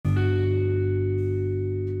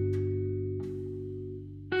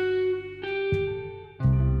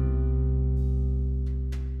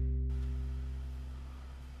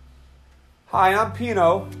Hi, I'm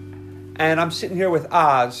Pino, and I'm sitting here with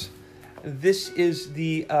Oz. This is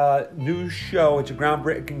the new show. It's a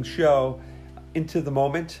groundbreaking show, Into the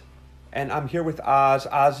Moment, and I'm here with Oz.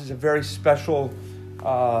 Oz is a very special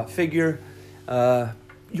figure.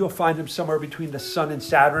 You'll find him somewhere between the Sun and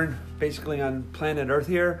Saturn, basically on planet Earth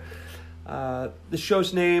here. The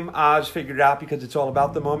show's name, Oz figured it out because it's all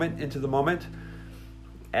about the moment, Into the Moment.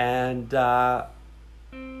 And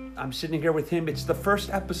I'm sitting here with him. It's the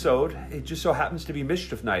first episode. It just so happens to be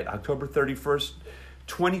Mischief Night, October 31st,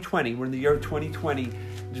 2020. We're in the year 2020.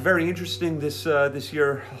 It's very interesting this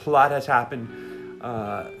year. A lot has happened.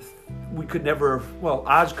 We could never, well,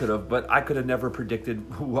 Oz could have, but I could have never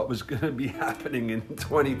predicted what was going to be happening in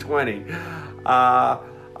 2020. I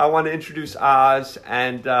want to introduce Oz,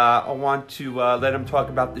 and I want to let him talk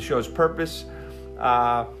about the show's purpose.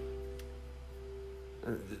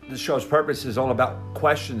 The show's purpose is all about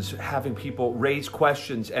questions, having people raise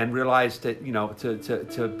questions and realize that,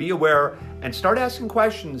 to be aware and start asking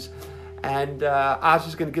questions. And Oz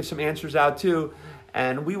is going to give some answers out too.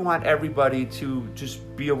 And we want everybody to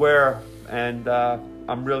just be aware. And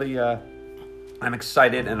I'm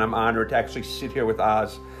excited and I'm honored to actually sit here with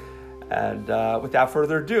Oz. And without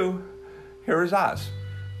further ado, here is Oz.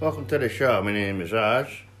 Welcome to the show. My name is Oz.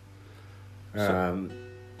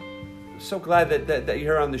 So glad that you're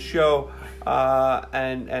here on the show,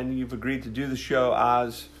 and you've agreed to do the show,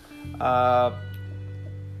 Oz. I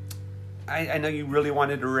know you really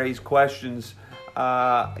wanted to raise questions.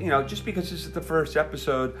 Just because this is the first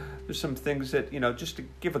episode, there's some things that, just to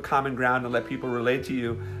give a common ground and let people relate to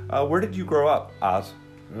you. Where did you grow up, Oz?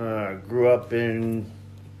 Grew up in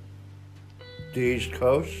the East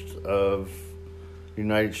Coast of the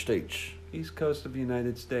United States. East Coast of the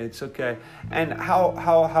United States, okay. And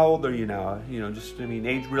how old are you now?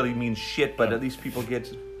 Age really means shit, but at least people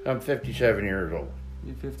get... I'm 57 years old.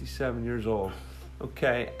 You're 57 years old.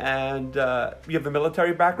 Okay, and you have a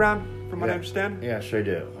military background, from what I understand? Yes, I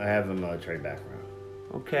do. I have a military background.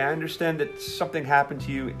 Okay, I understand that something happened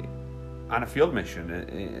to you on a field mission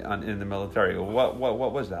in the military. What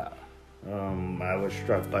was that? I was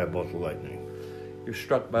struck by a bolt of lightning. You're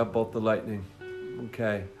struck by a bolt of lightning.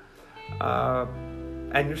 Okay.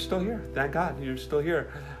 And you're still here. Thank God, you're still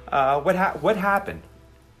here. What happened?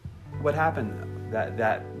 What happened?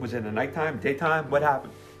 That was it a nighttime, daytime? What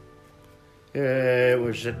happened? It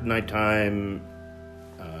was at nighttime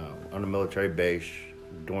on a military base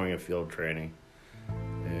during a field training,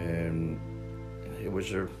 and it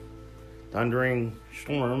was a thundering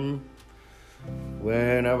storm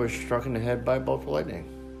when I was struck in the head by a bolt of lightning.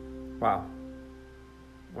 Wow.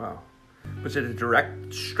 Was it a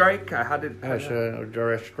direct strike? Yes, a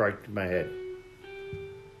direct strike to my head.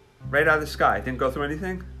 Right out of the sky? Didn't go through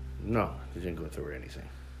anything? No, it didn't go through anything.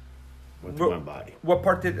 Went through my body. What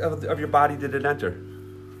part of your body did it enter?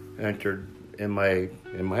 Entered in my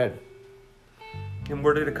head. And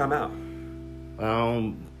where did it come out?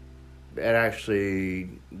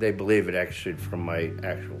 They believe it exited from my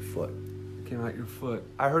actual foot. Came out your foot.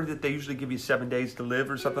 I heard that they usually give you 7 days to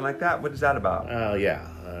live or something like that. What is that about?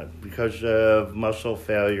 Because of muscle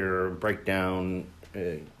failure, breakdown,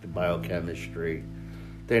 the biochemistry,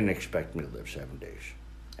 they didn't expect me to live 7 days.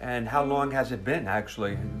 And how long has it been,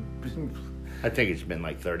 actually? I think it's been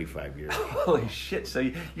like 35 years. Holy shit! So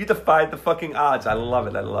you defied the fucking odds. I love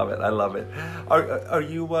it. Are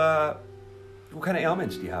you? What kind of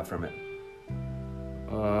ailments do you have from it?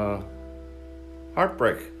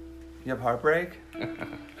 Heartbreak. You have heartbreak?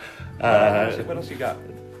 What else you got?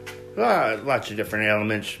 Lots of different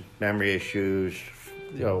ailments, memory issues,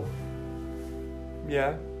 Yeah.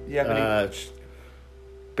 You have any? It's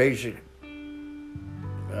basic.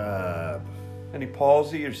 Any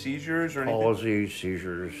palsy or seizures or anything? Palsy,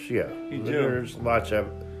 seizures, yeah. You do? There's lots of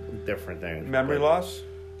different things. Memory loss?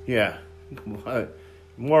 Yeah.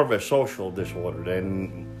 More of a social disorder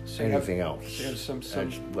than anything else. So you have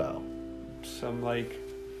some like...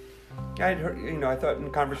 I had heard, I thought in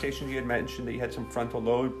conversations you had mentioned that you had some frontal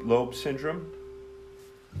lobe syndrome.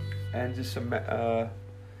 And just some...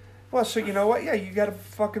 so you know what? Yeah, you got a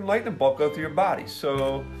fucking lightning bolt go through your body.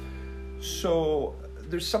 So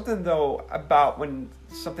there's something, though, about when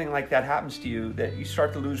something like that happens to you that you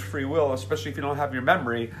start to lose free will, especially if you don't have your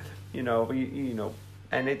memory,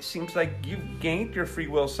 and it seems like you've gained your free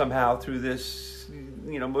will somehow through this.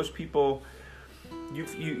 Most people,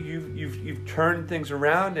 you've turned things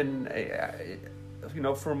around, and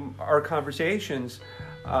from our conversations,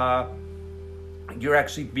 you're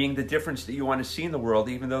actually being the difference that you want to see in the world,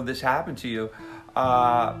 even though this happened to you.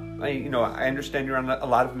 I understand you're on a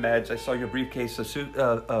lot of meds. I saw your briefcase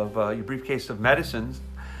of medicines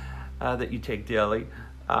that you take daily.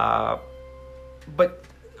 but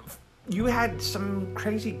you had some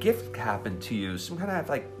crazy gift happen to you, some kind of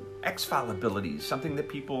like X-File abilities, something that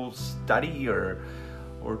people study, or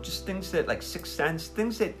just things that like sixth sense,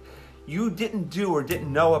 things that you didn't do or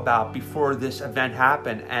didn't know about before this event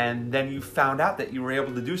happened, and then you found out that you were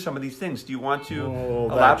able to do some of these things. Do you want to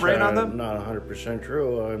elaborate on them? Not 100%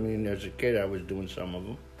 true. I mean, as a kid, I was doing some of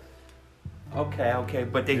them. Okay,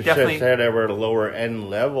 but they It's definitely... just that I were at a lower end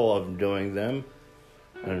level of doing them,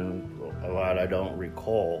 and a lot I don't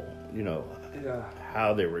recall,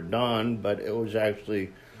 how they were done, but it was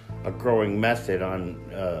actually a growing method on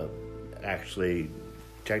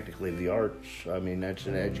technically the arts. I mean, that's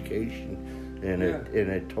an education in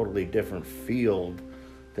a totally different field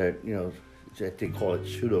that they call it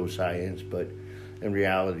pseudoscience, but in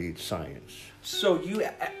reality it's science. So you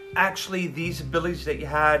actually, these abilities that you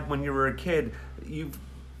had when you were a kid, you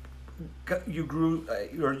grew,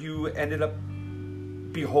 or you ended up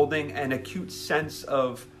beholding an acute sense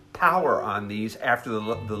of power on these after the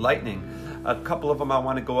lightning. A couple of them I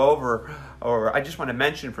want to go over, or I just want to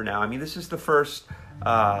mention for now. I mean, this is the first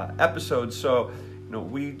episode, so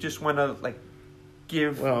we just want to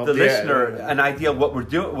give the listener an idea of what we're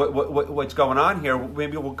doing, what's going on here.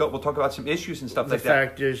 Maybe we'll talk about some issues and stuff like that. The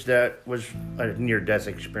fact is that was a near-death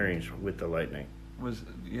experience with the lightning.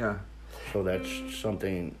 So that's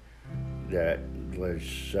something that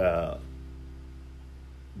was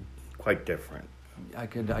quite different. I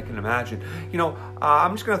can imagine.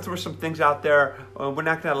 I'm just going to throw some things out there. We're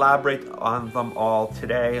not going to elaborate on them all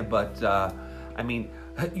today, but I mean,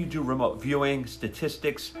 you do remote viewing,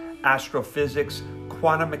 statistics, astrophysics,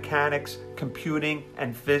 quantum mechanics, computing,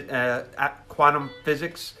 and quantum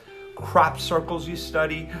physics, crop circles you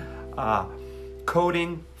study,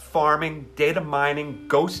 coding, farming, data mining,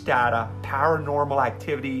 ghost data, paranormal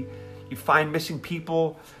activity. You find missing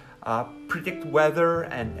people, predict weather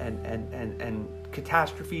and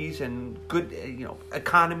catastrophes, and good,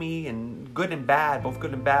 economy, and good and bad, both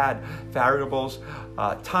good and bad variables,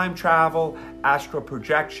 time travel, astral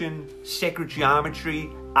projection, sacred geometry,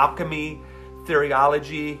 alchemy,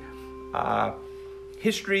 theology,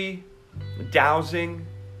 history, dowsing,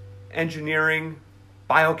 engineering,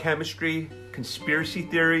 biochemistry, conspiracy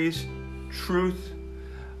theories, truth,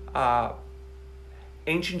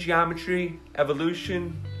 ancient geometry,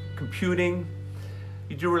 evolution, computing.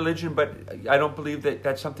 You do religion, but I don't believe that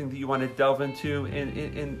that's something that you want to delve into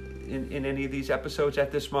in any of these episodes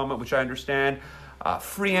at this moment, which I understand.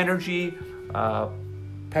 Free energy.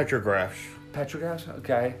 Petrographs. Petrographs,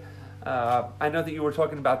 okay. I know that you were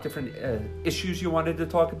talking about different issues you wanted to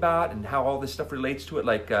talk about and how all this stuff relates to it,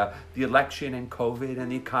 like the election and COVID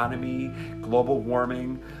and the economy, global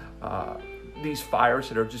warming, these fires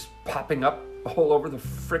that are just popping up all over the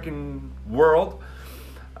freaking world.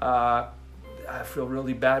 I feel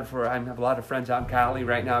really bad I have a lot of friends out in Cali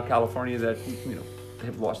right now, California, that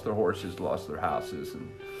they've lost their horses, lost their houses, and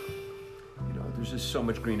there's just so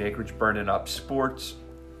much green acreage burning up. Sports.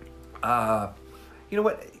 You know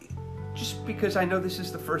what? Just because I know this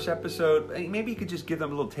is the first episode, maybe you could just give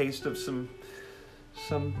them a little taste of some,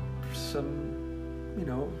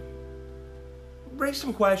 raise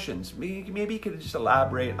some questions. Maybe you could just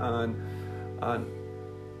elaborate on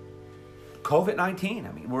COVID-19.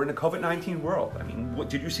 I mean, we're in a COVID-19 world. I mean,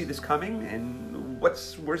 did you see this coming? And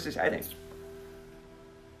where's this heading?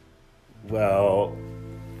 Well,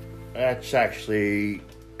 that's actually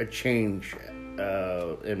a change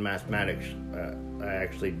in mathematics. I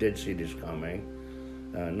actually did see this coming.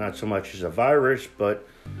 Not so much as a virus, but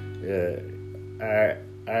I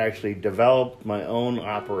actually developed my own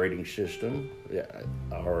operating system,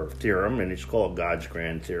 our theorem, and it's called God's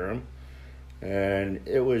Grand Theorem. And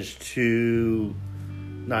it was to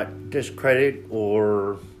not discredit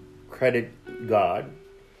or credit God,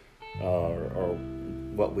 or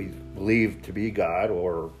what we believe to be God,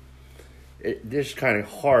 or this is kind of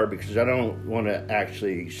hard because I don't want to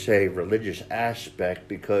actually say religious aspect,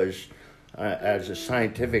 because as a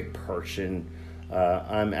scientific person,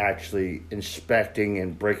 I'm actually inspecting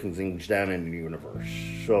and breaking things down in the universe.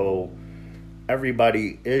 So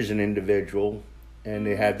everybody is an individual, and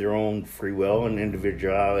they have their own free will and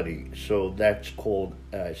individuality. So that's called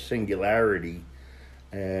singularity,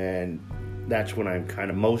 and that's what I'm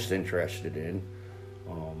kind of most interested in.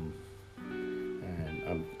 And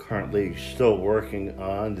I'm currently still working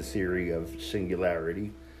on the theory of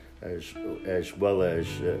singularity, as well as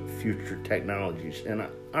future technologies. And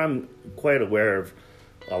I'm quite aware of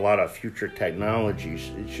a lot of future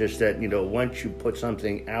technologies. It's just that, once you put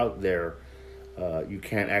something out there, you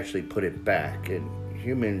can't actually put it back, and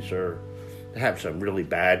humans have some really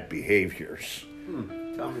bad behaviors.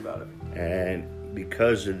 Tell me about it. And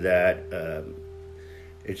because of that,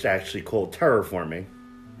 It's actually called terraforming.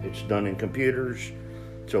 It's done in computers.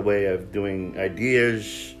 It's a way of doing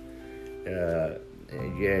ideas,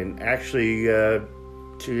 and actually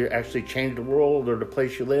to actually change the world or the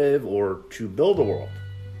place you live, or to build a world.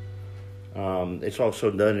 It's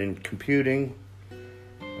also done in computing,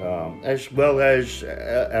 as well as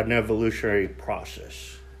an evolutionary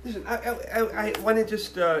process. Listen, I want to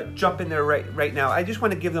just jump in there right now. I just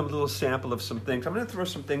want to give them a little sample of some things. I'm going to throw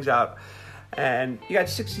some things out, and you got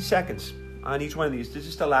 60 seconds on each one of these to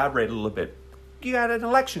just elaborate a little bit. You got an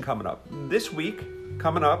election coming up this week.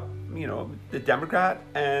 Coming up, you know, the Democrat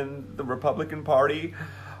and the Republican Party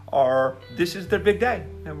this is their big day,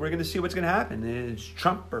 and we're going to see what's going to happen. It's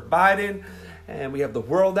Trump or Biden, and we have the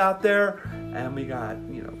world out there, and we got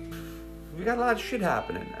a lot of shit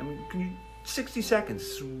happening. I mean, can you 60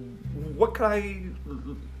 seconds? What could I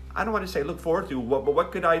don't want to say look forward to, but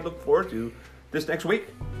what could I look forward to this next week?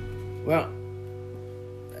 Well,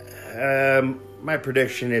 my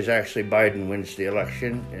prediction is actually Biden wins the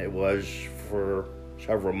election. It was for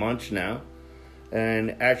several months now.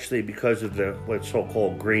 And actually because of the what's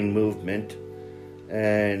so-called green movement.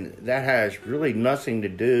 And that has really nothing to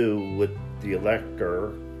do with the elector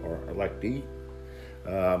or electee.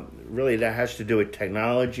 Really, that has to do with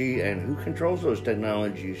technology and who controls those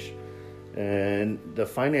technologies and the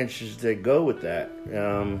finances that go with that.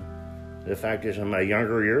 The fact is, in my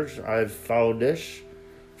younger years, I've followed this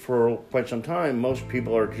for quite some time. Most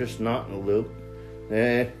people are just not in the loop.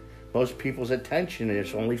 Most people's attention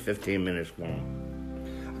is only 15 minutes long.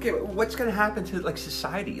 Okay, what's going to happen to like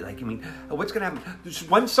society? Like, I mean, what's going to happen?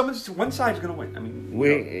 One side's going to win. I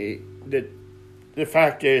mean, the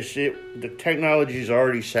fact is, the technology is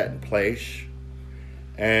already set in place,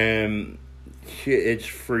 and it's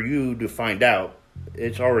for you to find out.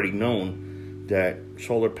 It's already known that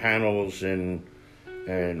solar panels and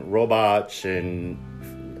robots and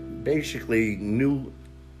basically new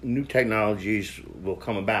technologies will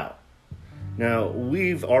come about. Now,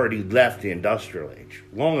 we've already left the industrial age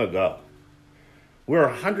long ago. We're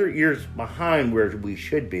 100 years behind where we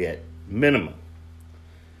should be at minimum.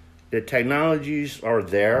 The technologies are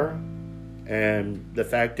there, and the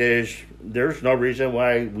fact is, there's no reason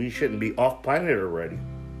why we shouldn't be off planet already.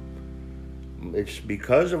 It's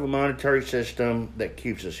because of a monetary system that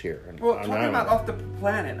keeps us here. Well, talking about off the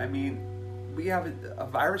planet, I mean, we have a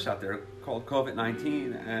virus out there called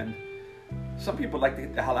COVID-19, and some people like to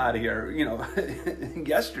get the hell out of here,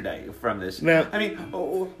 yesterday from this. Now, I mean,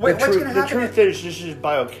 what's going to happen? The truth is, this is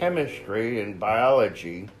biochemistry and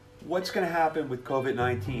biology. What's going to happen with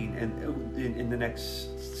COVID-19 in the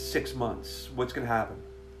next 6 months? What's going to happen?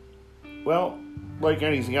 Well, like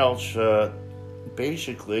anything else,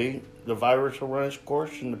 basically, the virus will run its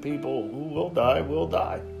course, and the people who will die will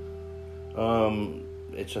die.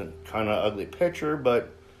 It's a kind of ugly picture,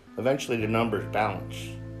 but eventually the numbers balance.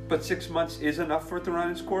 But 6 months is enough for it to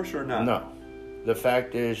run its course, or not? No. The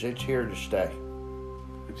fact is, it's here to stay.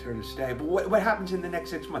 It's here to stay. But what happens in the next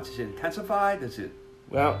 6 months? Is it intensified? Does it...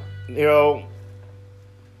 Well,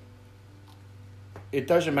 it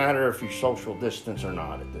doesn't matter if you social distance or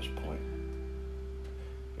not at this point.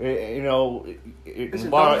 Listen,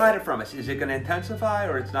 don't hide it from us. Is it going to intensify,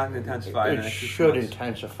 or it's not going to intensify? It should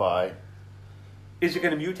intensify. Is it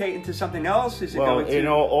going to mutate into something else? Is it going to...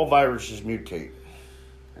 all viruses mutate.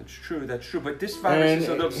 That's true. But this virus is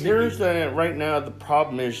a little sneaky. Right now, the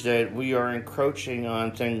problem is that we are encroaching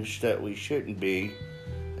on things that we shouldn't be,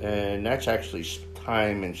 and that's actually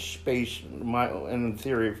time and space. In the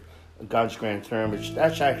theory of God's grand theorem,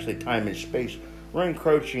 that's actually time and space. We're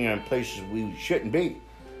encroaching on places we shouldn't be.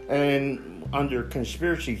 And under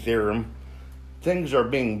conspiracy theorem, things are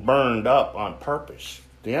being burned up on purpose.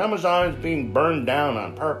 The Amazon is being burned down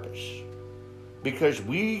on purpose because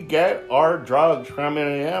we get our drugs from the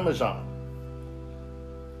Amazon.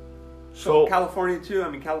 So California too? I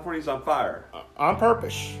mean, California's on fire. On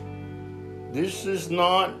purpose. This is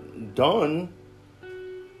not done.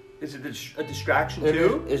 Is it a distraction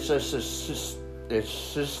too? It's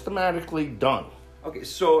systematically done. Okay,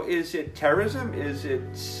 so is it terrorism? Is it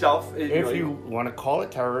If you want to call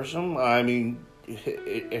it terrorism, I mean,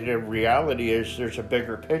 the reality is there's a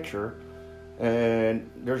bigger picture, and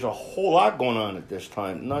there's a whole lot going on at this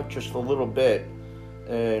time, not just a little bit.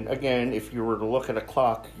 And again, if you were to look at a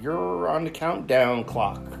clock, you're on the countdown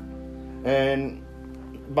clock. And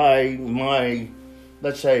by my,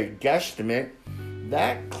 let's say, guesstimate,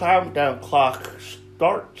 that countdown clock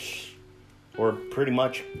starts, or pretty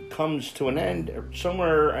much comes to an end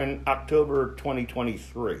somewhere in October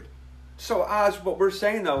 2023. So, Oz, what we're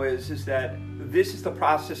saying, though, is that this is the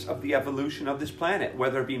process of the evolution of this planet,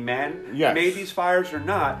 whether it be man made these fires or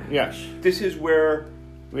not. Yes. This is where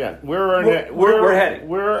Yeah, we're heading.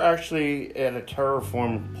 We're actually at a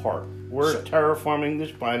terraform part. We're terraforming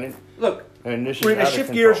this planet. Look, and this we're is going to out of shift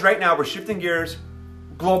control. gears right now. We're shifting gears.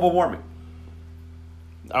 Global warming.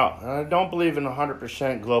 Oh, I don't believe in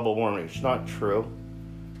 100% global warming. It's not true.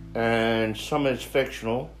 And some is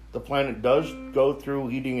fictional. The planet does go through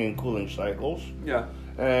heating and cooling cycles. Yeah.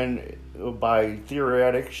 And by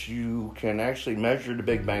theoretics, you can actually measure the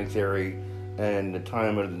Big Bang Theory and the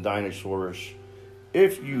time of the dinosaurs.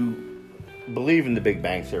 If you believe in the Big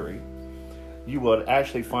Bang Theory, you would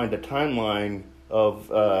actually find a timeline of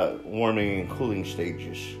warming and cooling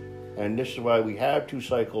stages. And this is why we have 2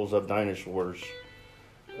 cycles of dinosaurs,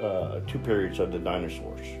 2 periods of the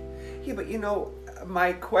dinosaurs. Yeah, but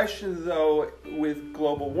my question though with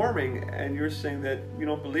global warming, and you're saying that you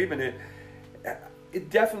don't believe in it, it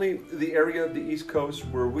definitely, the area of the East Coast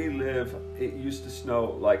where we live, it used to snow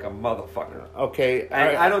like a motherfucker. Okay.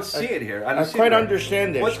 And I don't see it here. I quite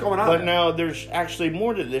understand this. What's going on? But now there's actually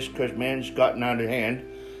more to this because man's gotten out of hand.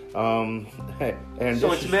 And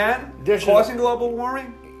so it's man causing global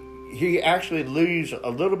warming? He actually leaves a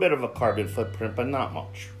little bit of a carbon footprint, but not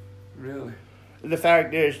much. Really? The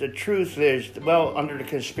fact is, the truth is, well, under the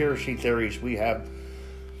conspiracy theories, we have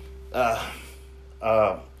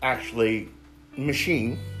actually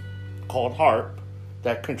machine called HARP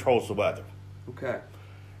that controls the weather. Okay.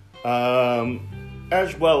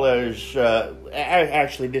 As well as,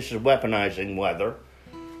 actually, this is weaponizing weather.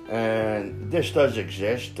 And this does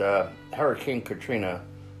exist. Hurricane Katrina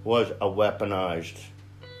was a weaponized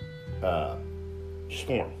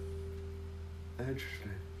storm.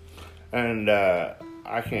 Interesting. And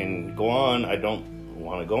I can go on. I don't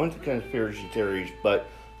want to go into conspiracy theories, but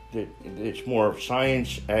it's more of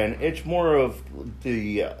science, and it's more of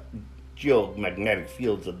the geomagnetic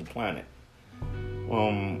fields of the planet.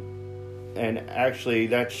 And actually,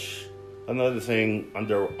 that's another thing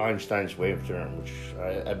under Einstein's wave theorem, which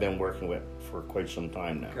I've been working with for quite some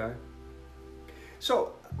time now. Okay.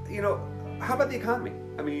 So, how about the economy?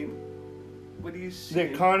 I mean, what do you see? The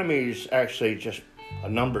economy is actually just a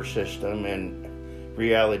number system and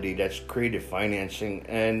reality that's creative financing,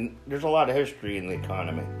 and there's a lot of history in the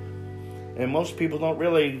economy. And most people don't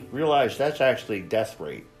really realize that's actually death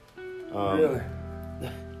rate. Really?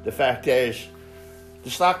 The fact is, the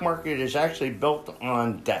stock market is actually built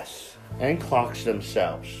on death and clocks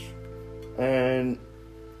themselves. And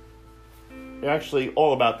it's actually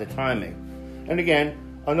all about the timing. And again,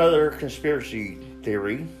 another conspiracy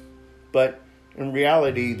theory, but in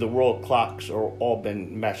reality, the world clocks are all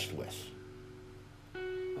been messed with.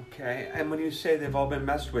 Okay, and when you say they've all been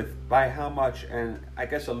messed with, by how much? And I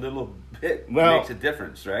guess a little bit makes a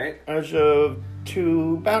difference, right? As of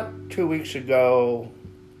about 2 weeks ago,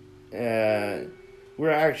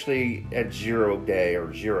 we're actually at 0 day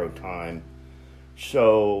or 0 time.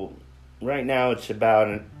 So right now it's about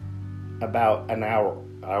an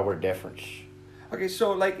hour difference. Okay,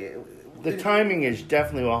 so like the timing is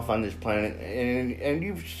definitely off on this planet, and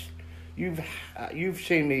you've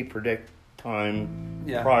seen me predict time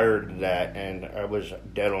prior to that, and I was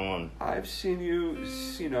dead on. I've seen you,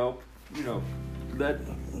 I know that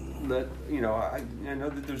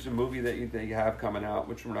there's a movie that you have coming out,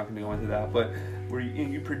 which we're not going to go into that, but where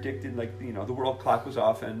you predicted the world clock was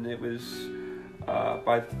off, and it was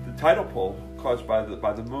by the tidal pull caused by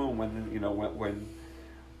the moon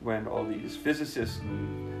when all these physicists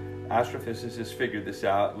and astrophysicists figured this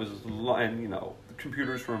out. It was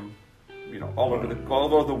computers from all over the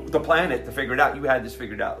planet to figure it out. You had this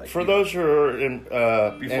figured out. For those who are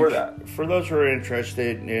For those who are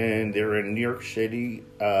interested, and they're in New York City,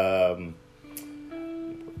 in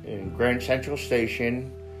Grand Central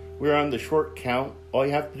Station. We're on the short count. All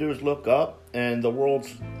you have to do is look up, and the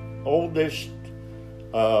world's oldest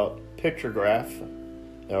picture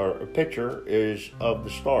is of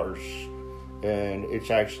the stars, and it's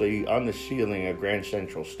actually on the ceiling of Grand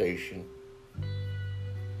Central Station.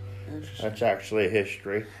 That's actually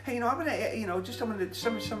history. Hey, I'm gonna, some of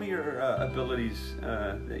your abilities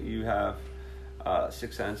that you have,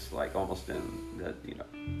 Sixth Sense, like almost in that,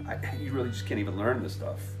 you really just can't even learn this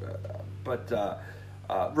stuff. But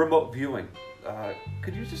remote viewing,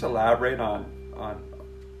 could you just elaborate on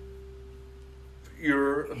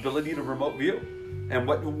your ability to remote view, and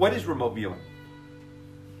what is remote viewing?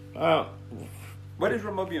 What is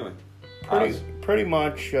remote viewing? Pretty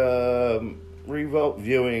much. Remote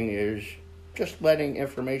viewing is just letting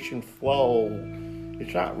information flow.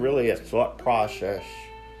 It's not really a thought process.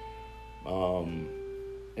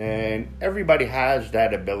 And everybody has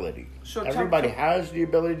that ability. So everybody has the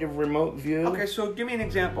ability to remote view. Okay, so give me an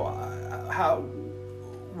example. How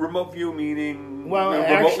remote view meaning? Well,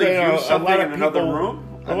 remotely actually, view something in another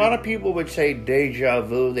room. A lot of people would say deja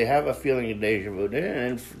vu. They have a feeling of deja vu.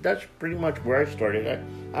 And that's pretty much where I started.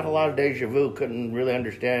 I had a lot of deja vu. Couldn't really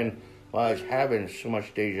understand why I was having so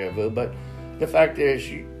much deja vu. But the fact is,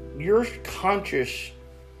 your conscious,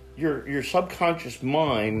 your subconscious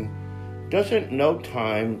mind doesn't know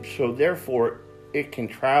time, so therefore it can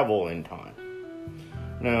travel in time.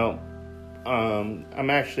 Now, I'm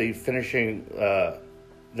actually finishing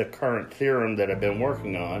the current theorem that I've been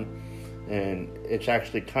working on, and it's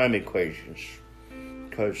actually time equations.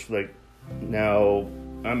 Because, like, now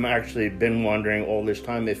I'm actually been wondering all this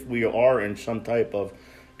time if we are in some type of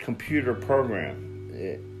computer program.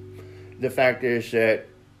 The fact is that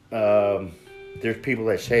there's people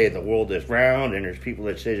that say the world is round, and there's people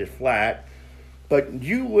that say it's flat. But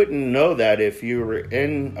you wouldn't know that if you were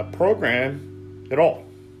in a program at all.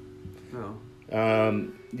 No.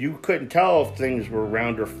 You couldn't tell if things were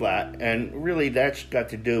round or flat, and really that's got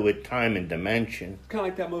to do with time and dimension. Kind of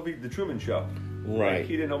like that movie, The Truman Show. Right. Like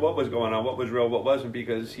he didn't know what was going on, what was real, what wasn't,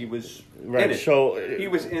 because he was Right. in it. So He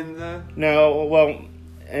was in the... no, well,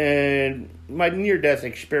 and my near-death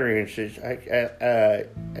experiences, I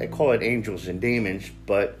call it angels and demons,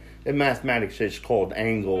 but in mathematics it's called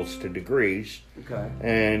angles to degrees. Okay.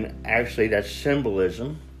 And actually that's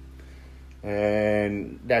symbolism,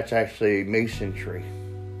 and that's actually masonry.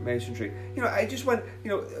 Masonry. You know, I just want,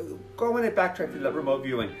 going and backtrack to that remote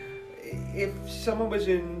viewing. If someone was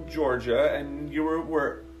in Georgia and you were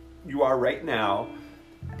where you are right now,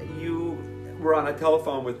 you were on a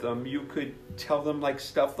telephone with them, you could tell them like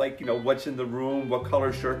stuff like, what's in the room, what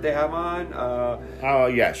color shirt they have on. Oh,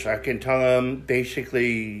 yes, I can tell them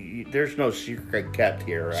basically there's no secret kept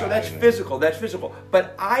here. So that's physical,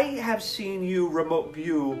 But I have seen you remote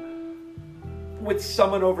view with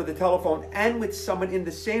someone over the telephone and with someone in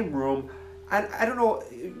the same room. And I don't know,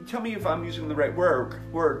 tell me if I'm using the right word,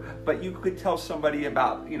 but you could tell somebody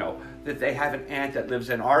about, that they have an aunt that lives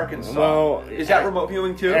in Arkansas. Well, is that remote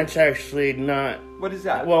viewing too? That's actually not. What is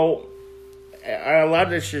that? Well, a lot of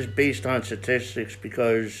this is based on statistics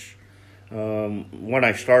because when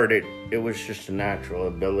I started, it was just a natural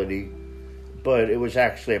ability. But it was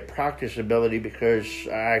actually a practice ability because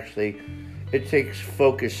it takes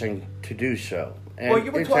focusing to do so. And well,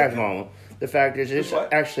 you were talking... The fact is, it's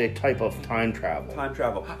what? actually a type of time travel. Time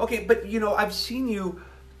travel. Okay, but I've seen you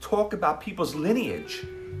talk about people's lineage.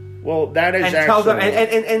 Well, that is and tell them,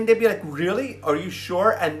 and they'd be like, "Really? Are you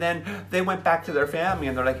sure?" And then they went back to their family,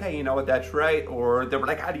 and they're like, "Hey, you know what? That's right." Or they were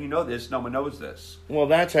like, "How do you know this? No one knows this." Well,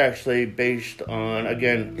 that's actually based on,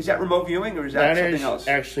 again... Is that remote viewing, or is that something else?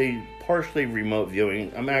 That is actually partially remote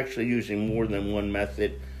viewing. I'm actually using more than one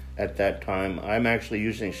method at that time. I'm actually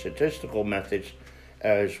using statistical methods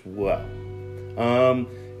as well.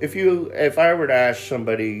 If I were to ask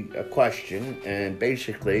somebody a question, and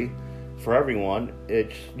basically for everyone,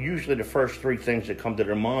 it's usually the first three things that come to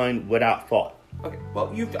their mind without thought. Okay,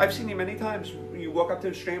 well, I've seen you many times. You walk up to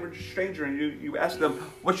a stranger and you ask them,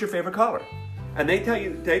 "What's your favorite color?" And they tell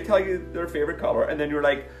you their favorite color, and then you're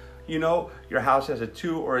like, your house has a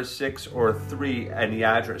 2 or a 6 or a 3 and the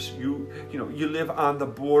address. You live on the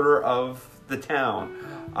border of the town.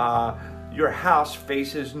 Your house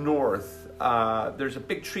faces north. There's a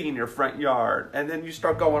big tree in your front yard, and then you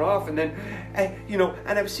start going off, and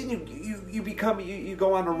I've seen you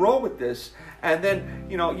go on a roll with this, and then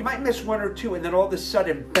you might miss one or two, and then all of a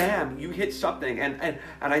sudden, bam, you hit something, and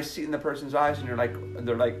I see it in the person's eyes, and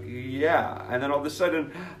they're like, yeah, and then all of a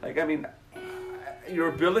sudden, your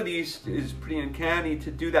abilities is pretty uncanny to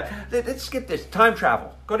do that. Let's skip this. Time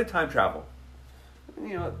travel. Go to time travel.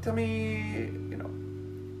 Tell me,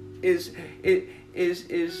 Is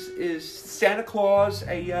Santa Claus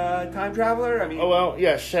a time traveler? Oh, well,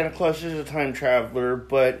 yes, Santa Claus is a time traveler,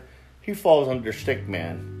 but he falls under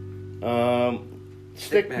Stickman.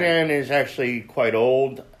 Stickman is actually quite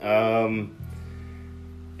old,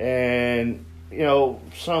 and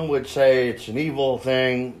some would say it's an evil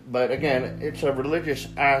thing, but again, it's a religious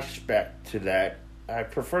aspect to that. I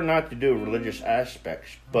prefer not to do religious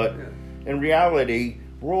aspects, but in reality,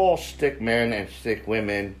 we're all stickmen and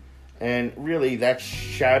stickwomen. And really, that's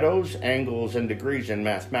shadows, angles, and degrees in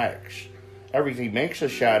mathematics. Everything makes a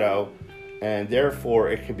shadow, and therefore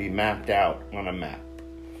it can be mapped out on a map.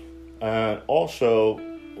 Also,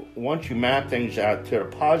 once you map things out to a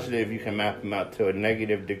positive, you can map them out to a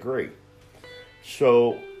negative degree.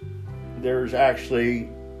 So there's actually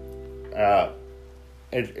a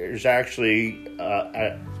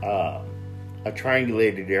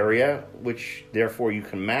triangulated area, which therefore you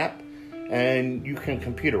can map. And you can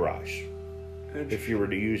computerize if you were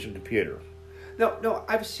to use a computer. No,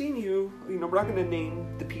 I've seen you. We're not going to name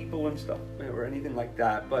the people and stuff or anything like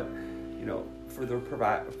that. But for their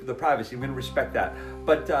privacy. I'm going to respect that.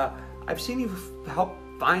 But I've seen you help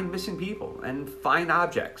find missing people and find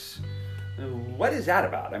objects. What is that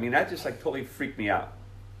about? I mean, that just like totally freaked me out.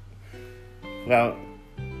 Well,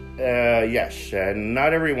 yes,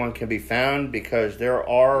 not everyone can be found because there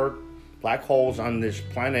are black holes on this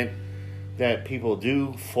planet that people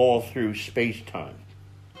do fall through space-time.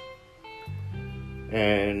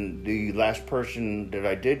 And the last person that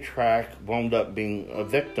I did track wound up being a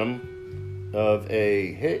victim of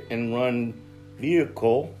a hit-and-run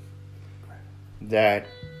vehicle that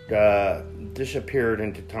disappeared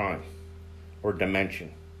into time or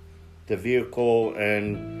dimension. The vehicle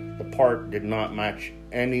and the part did not match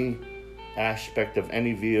any aspect of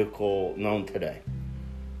any vehicle known today.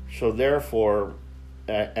 So therefore,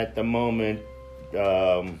 at the moment,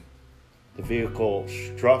 the vehicle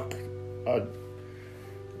struck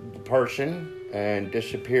the person and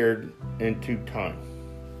disappeared into time.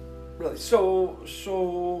 Really?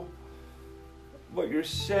 So what you're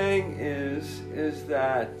saying is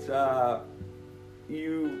that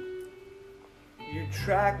you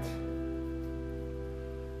tracked,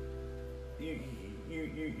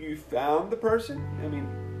 you found the person? I mean,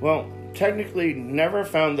 well, technically never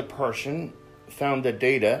found the person, found the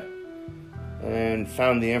data and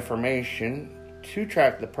found the information to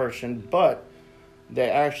track the person, but they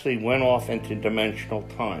actually went off into dimensional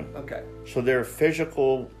time. Okay. So their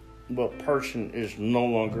physical person is no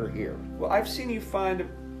longer here. Well, I've seen you find,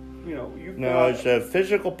 No, as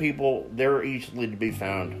physical people, they're easily to be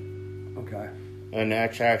found. Okay. And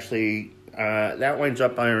that's actually, that winds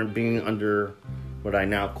up being under what I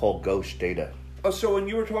now call ghost data. Oh, so when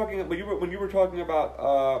you were talking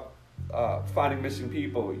about finding missing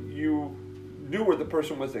people, you knew where the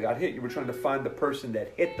person was that got hit. You were trying to find the person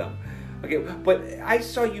that hit them. Okay, but I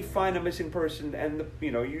saw you find a missing person, and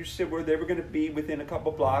you said where they were going to be within a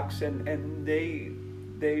couple blocks, and they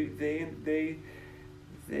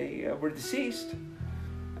were deceased.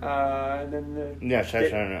 And then yes,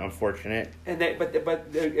 that's unfortunate. And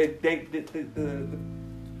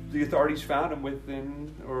the authorities found him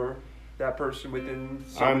within, or that person within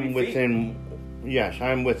so many feet.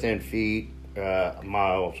 I'm within feet,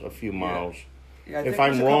 miles, a few miles. Yeah, I think it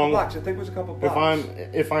was a couple blocks. I think it was a couple blocks.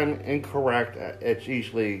 If I'm incorrect, it's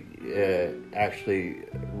easily actually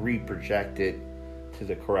reprojected to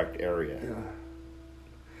the correct area.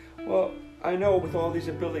 Yeah. Well, I know with all these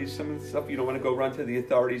abilities, some of the stuff you don't want to go run to the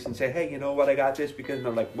authorities and say, hey, you know what, I got this, because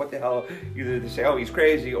they're like, what the hell? Either they say, oh, he's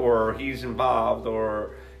crazy, or he's involved,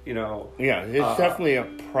 or Yeah, it's definitely a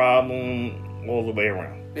problem all the way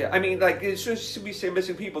around. Yeah, I mean, like, as soon as we say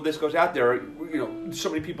missing people, this goes out there, so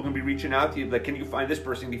many people can be reaching out to you, like, can you find this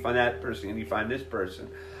person, can you find that person, can you find this person?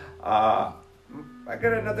 I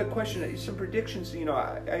got another question, some predictions.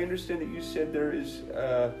 I understand that you said there is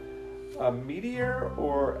a meteor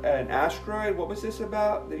or an asteroid. What was this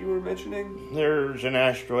about that you were mentioning? There's an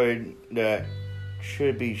asteroid that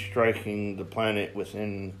should be striking the planet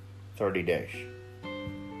within 30 days.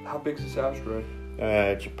 How big is this asteroid?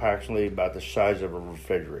 It's approximately about the size of a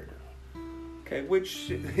refrigerator. Okay,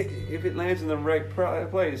 which, if it lands in the right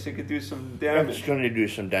place, it could do some damage. It's going to do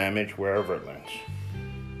some damage wherever it lands.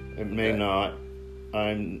 It may not.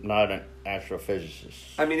 I'm not an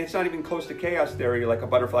astrophysicist. I mean, it's not even close to chaos theory, like a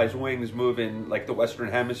butterfly's wings move in, like the Western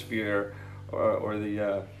Hemisphere or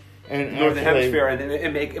the Northern Hemisphere,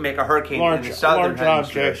 and make a hurricane in the Southern Hemisphere. Large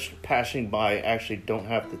objects passing by actually don't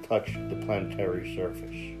have to touch the planetary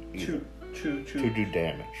surface to do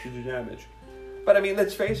damage. To do damage. But I mean,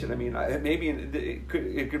 let's face it. I mean, maybe it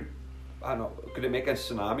could. I don't know. Could it make a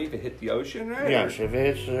tsunami if it hit the ocean? Right? Yes, if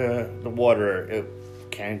it hits the water, it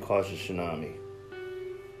can cause a tsunami.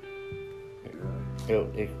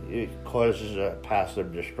 It causes a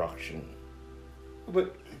passive destruction.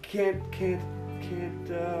 But can't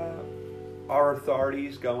our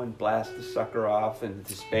authorities go and blast the sucker off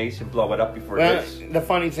into space and blow it up before this? The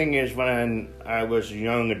funny thing is, when I was a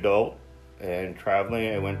young adult and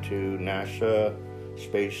traveling, I went to NASA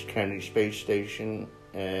Kennedy Space Station,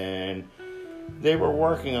 and they were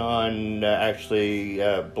working on actually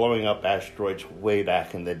blowing up asteroids way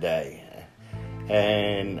back in the day.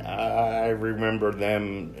 And I remember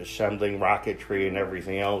them assembling rocketry and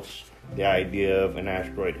everything else, the idea of an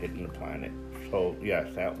asteroid hitting the planet. So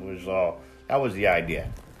yes, that was the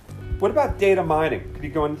idea. What about data mining? Could you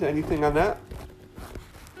go into anything on that?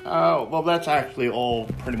 Well, that's actually all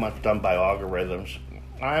pretty much done by algorithms.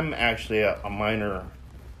 I'm actually a miner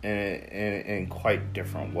in quite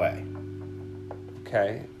different way.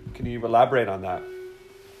 Okay, can you elaborate on that?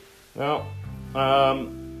 Well,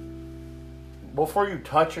 before you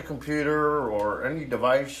touch a computer or any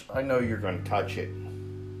device, I know you're going to touch it.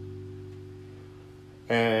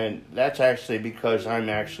 And that's actually because I'm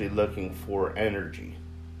actually looking for energy.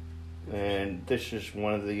 And this is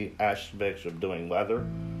one of the aspects of doing weather.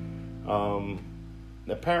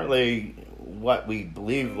 Apparently, what we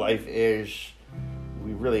believe life is,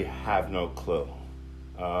 we really have no clue.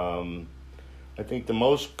 I think the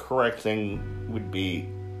most correct thing would be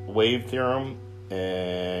wave theorem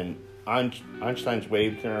and Einstein's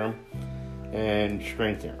wave theorem and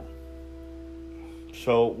string theorem.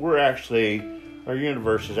 So our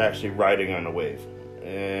universe is actually riding on a wave.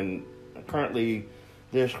 And currently,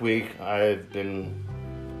 this week, I've been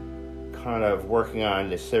kind of working on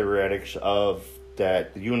the theoretics of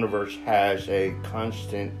that the universe has a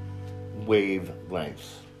constant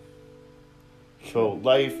wavelength. So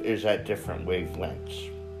life is at different wavelengths.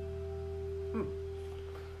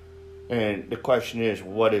 And the question is,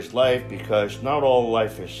 what is life? Because not all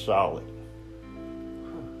life is solid.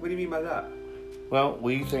 What do you mean by that? Well,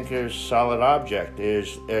 we think a solid object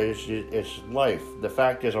is life. The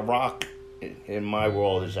fact is, a rock in my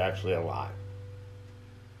world is actually alive.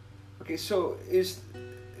 Okay, so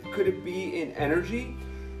could it be in energy?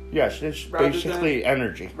 Yes, it's basically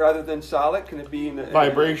energy. Rather than solid, can it be in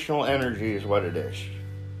vibrational energy is what it is.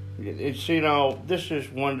 It's, this is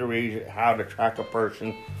one of the reasons how to track a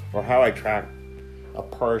person, or how I track a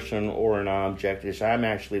person or an object, is I'm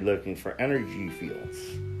actually looking for energy fields.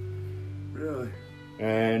 Really?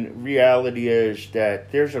 And reality is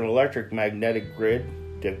that there's an electromagnetic grid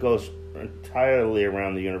that goes entirely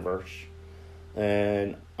around the universe.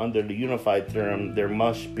 And under the unified theorem, there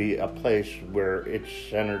must be a place where it's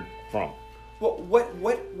centered from. Well,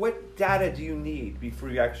 what data do you need before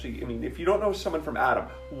you actually? I mean, if you don't know someone from Adam,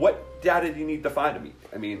 what data do you need to find them?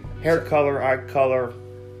 I mean, hair color, eye color,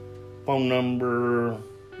 phone number,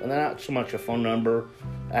 not so much a phone number,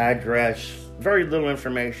 address, very little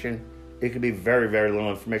information. It could be very, very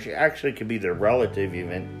little information. Actually, it could be their relative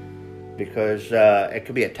even, because it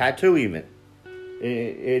could be a tattoo even.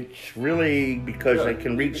 It's really because I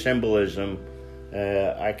can read symbolism.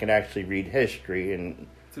 I can actually read history, and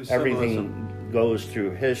everything goes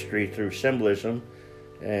through history, through symbolism.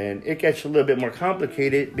 And it gets a little bit more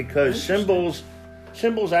complicated because symbols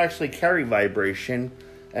actually carry vibration,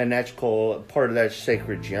 and that's called part of that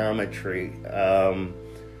sacred geometry.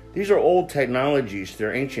 These are old technologies.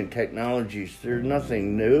 They're ancient technologies. They're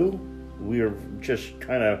nothing new. We are just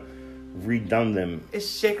kind of redone them. Is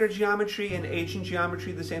sacred geometry and ancient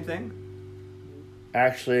geometry the same thing?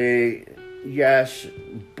 Actually, yes,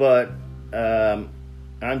 but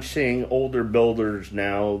I'm seeing older builders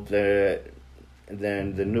now than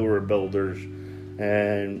the newer builders,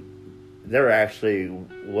 and they're actually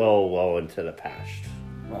well into the past.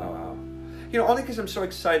 Wow. Only because I'm so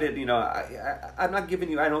excited. I'm not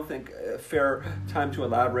giving you, I don't think, a fair time to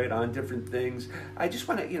elaborate on different things. I just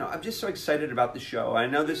want to, I'm just so excited about the show. I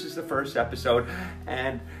know this is the first episode,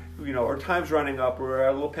 and, our time's running up. We're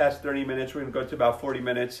a little past 30 minutes. We're going to go to about 40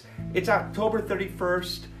 minutes. It's October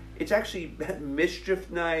 31st. It's actually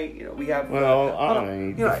Mischief Night. We have...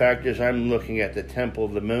 the fact is, I'm looking at the Temple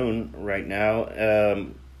of the Moon right now.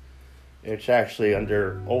 It's actually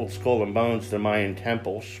under Old Skull and Bones, the Mayan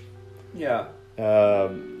temples. Yeah.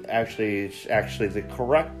 It's actually the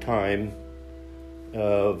correct time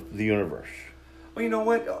of the universe. Well, you know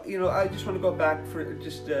what? I just want to go back for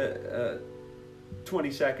just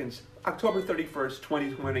 20 seconds. October 31st,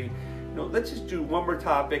 2020. Let's just do one more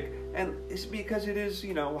topic. And it's because it is,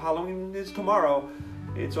 Halloween is tomorrow.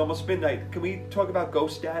 It's almost midnight. Can we talk about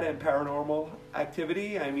ghost data and paranormal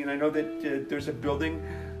activity? I mean, I know that there's a building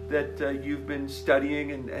that you've been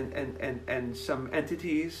studying and some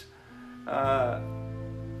entities.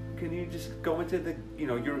 Can you just go into the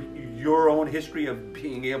your own history of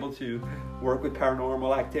being able to work with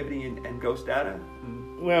paranormal activity and ghost data?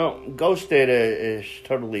 Well, ghost data is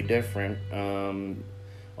totally different,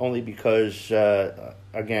 only because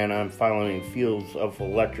again, I'm following fields of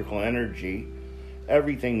electrical energy.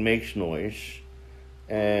 Everything makes noise,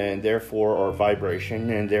 and therefore, or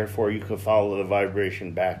vibration, and therefore you can follow the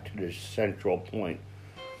vibration back to the central point.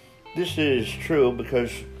 This is true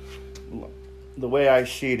because the way I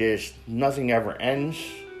see it is nothing ever ends,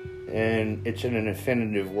 and it's in an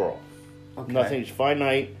infinitive world. Okay. Nothing's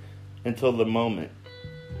finite until the moment.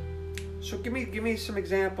 So give me some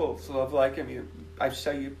examples of I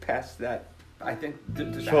saw you pass that. I think the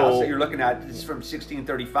house that you're looking at is from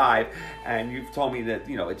 1635, and you've told me that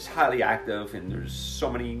it's highly active, and there's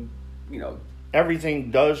so many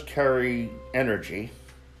Everything does carry energy,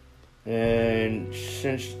 and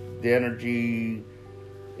since the energy,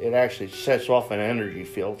 it actually sets off an energy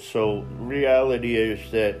field. So reality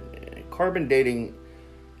is that carbon dating,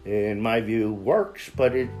 in my view, works,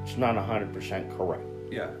 but it's not 100% correct.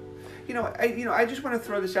 Yeah. I just want to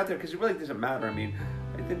throw this out there because it really doesn't matter. I mean,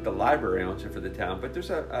 I think the library owns it for the town, but there's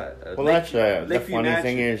a well, the funny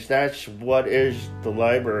thing is that's what is the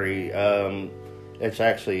library. It's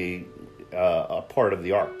actually a part of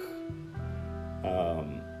the Ark,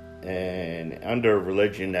 and under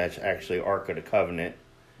religion, that's actually Ark of the Covenant,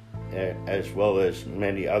 as well as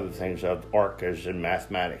many other things of Ark as in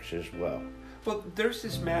mathematics as well. Well, there's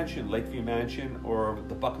this mansion, Lakeview Mansion, or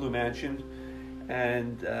the Bucklew Mansion,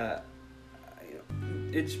 and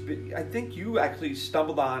I think you actually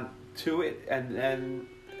stumbled on to it, and then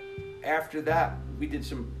after that, we did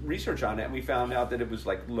some research on it, and we found out that it was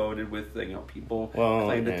like loaded with people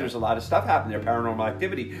claim that there's a lot of stuff happening there, paranormal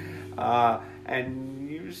activity, and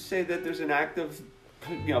you say that there's an active,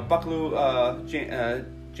 Bucklew,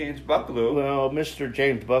 James Bucklew. Well, Mr.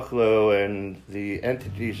 James Bucklew and the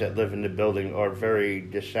entities that live in the building are very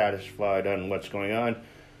dissatisfied on what's going on.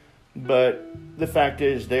 But the fact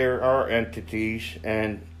is there are entities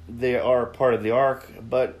and they are part of the Ark.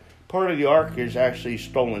 But part of the Ark is actually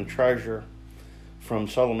stolen treasure from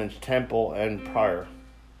Solomon's temple and prior.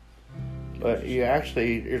 But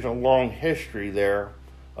there's a long history there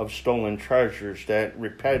of stolen treasures that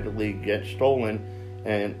repeatedly get stolen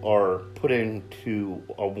and are put into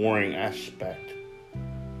a warring aspect.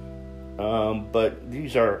 But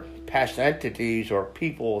these are past entities or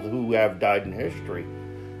people who have died in history.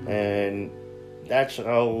 And that's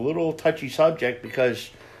a little touchy subject because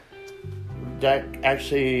that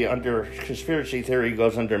actually under conspiracy theory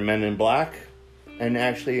goes under Men in Black and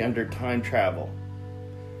actually under time travel.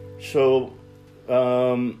 So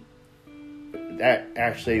that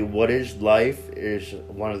actually, what is life is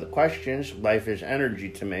one of the questions. Life is energy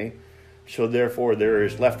to me. So therefore there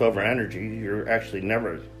is leftover energy. You're actually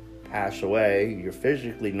never pass away. You're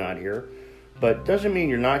physically not here. But doesn't mean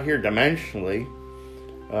you're not here dimensionally.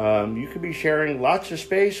 You could be sharing lots of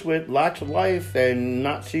space with lots of life and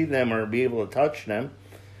not see them or be able to touch them.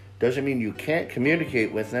 Doesn't mean you can't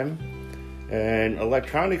communicate with them. And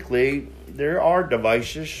electronically, there are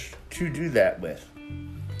devices to do that with,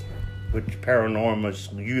 which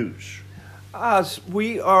paranormals use.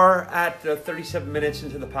 We are at 37 minutes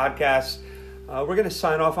into the podcast. We're going to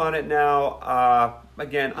sign off on it now.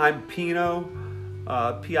 Again, I'm Pino.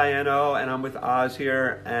 Pino, and I'm with Oz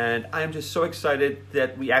here, and I'm just so excited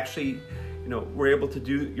that we actually, were able to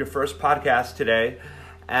do your first podcast today.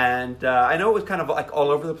 And I know it was kind of like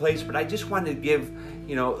all over the place, but I just wanted to give,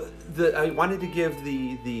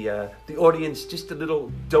 the audience just a little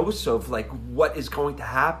dose of like what is going to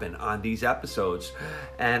happen on these episodes,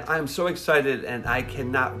 and I'm so excited, and I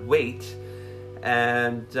cannot wait,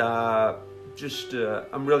 and.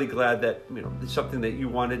 I'm really glad that it's something that you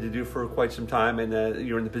wanted to do for quite some time, and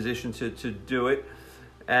you're in the position to do it.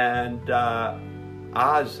 And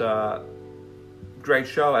Oz, great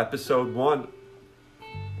show, episode 1.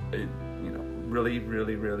 Really,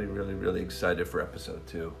 really, really, really, really excited for episode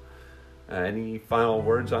 2. Any final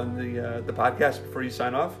words on the podcast before you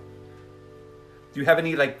sign off? Do you have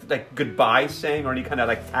any like goodbye saying or any kind of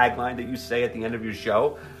like tagline that you say at the end of your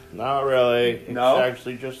show? Not really. It's no?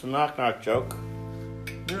 actually just a knock-knock joke.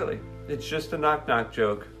 Really? It's just a knock-knock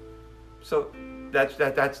joke. So that's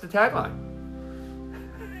the tagline.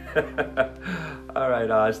 All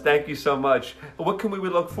right, Oz. Thank you so much. What can we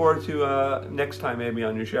look forward to next time maybe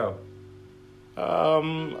on your show?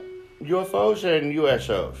 UFOs and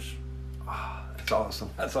USOs. Oh,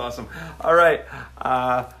 that's awesome. All right.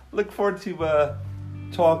 Look forward to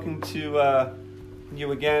talking to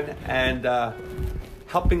you again and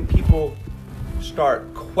helping people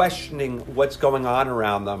start questioning what's going on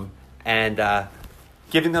around them and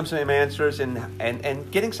giving them some answers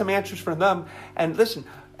and getting some answers from them. And listen,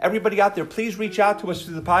 everybody out there, please reach out to us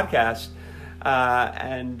through the podcast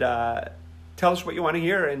and tell us what you want to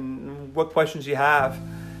hear and what questions you have.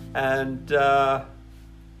 And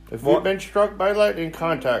if you've been struck by lightning,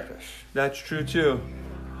 contact us. That's true too.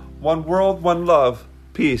 One world, one love.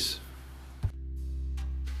 Peace.